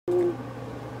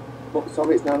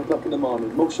sorry, it's 9 o'clock in the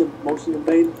morning. Motion and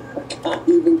vein. I can't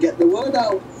even get the word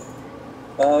out.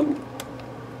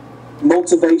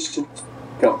 Motivation.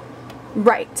 Go.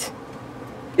 Right.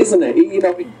 Isn't it? You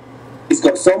know, he's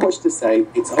got so much to say.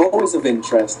 It's always of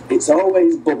interest. It's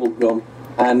always bubblegum,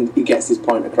 and he gets his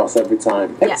point across every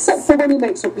time. Yes. Except for when he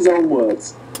makes up his own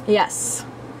words. Yes.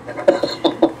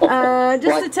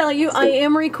 Just to tell you, I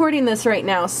am recording this right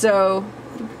now, so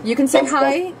you can say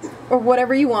hi or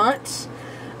whatever you want.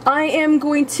 I am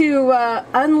going to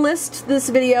unlist this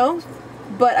video,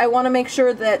 but I want to make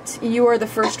sure that you are the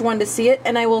first one to see it,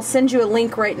 and I will send you a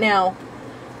link right now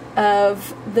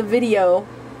of the video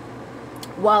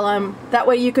while that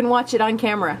way you can watch it on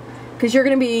camera, because you're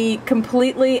going to be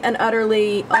completely and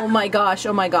utterly, oh my gosh,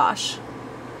 oh my gosh.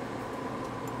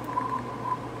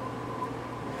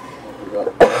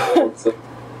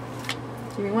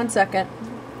 Give me 1 second.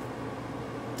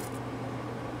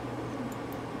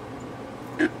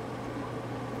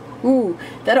 Ooh,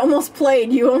 that almost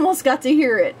played. You almost got to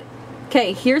hear it.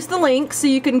 Okay, here's the link so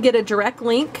you can get a direct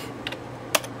link.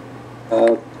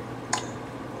 Do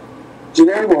you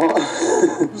know what?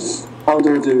 How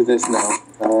do I do this now?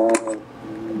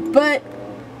 But,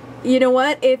 you know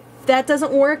what? If that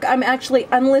doesn't work, I'm actually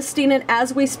unlisting it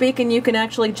as we speak, and you can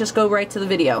actually just go right to the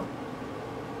video.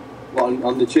 What,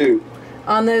 on the tube?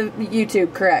 On the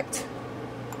YouTube, correct.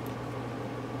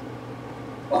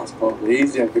 That's probably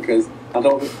easier because I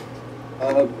don't...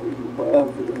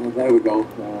 there we go.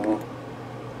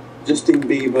 Justin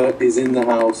Bieber is in the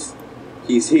house.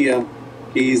 He's here.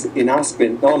 He's in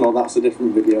Aspen. No, that's a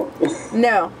different video.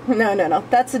 No.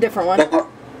 That's a different one.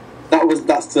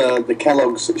 That's the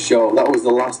Kellogg's show. That was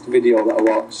the last video that I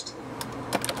watched.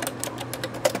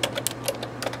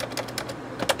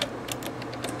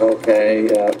 Okay,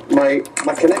 my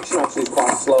connection actually is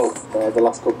quite slow the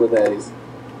last couple of days.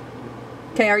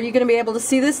 Okay, are you going to be able to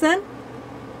see this then?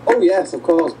 Oh yes, of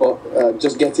course, but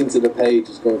just getting to the page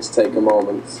is going to take a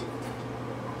moment.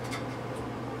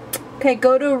 Okay,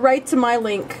 go right to my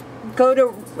link.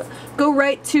 Go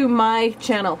right to my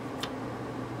channel.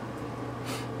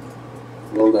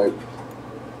 Will do.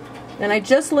 And I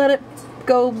just let it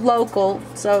go local,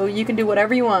 so you can do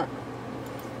whatever you want.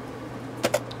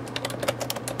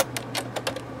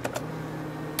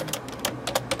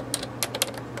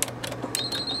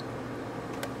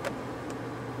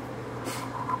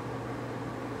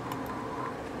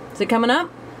 Is it coming up?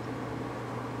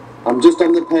 I'm just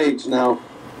on the page now.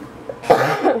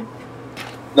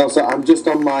 No, so I'm just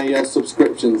on my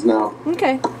subscriptions now.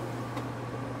 Okay.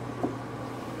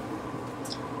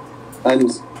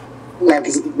 And like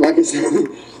I said,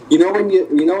 you know when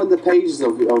the pages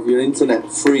of your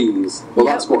internet freeze. Well,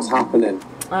 yep. That's what's happening.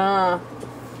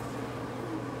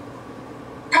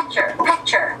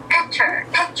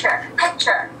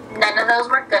 Picture. None of those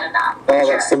were good enough. Oh,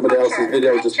 that's somebody else's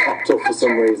video just popped up for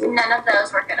some reason. None of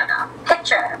those were good enough.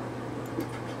 Picture.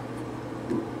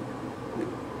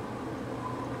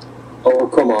 Oh,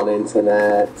 come on,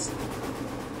 internet.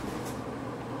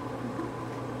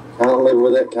 Can't live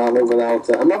with it, can't live without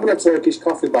it. I'm having a Turkish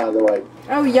coffee, by the way.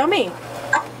 Oh, yummy.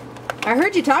 I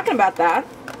heard you talking about that.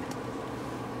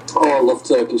 Oh, I love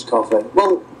Turkish coffee.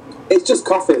 Well, it's just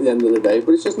coffee at the end of the day,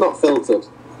 but it's just not filtered.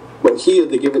 But here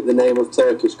they give it the name of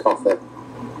Turkish coffee.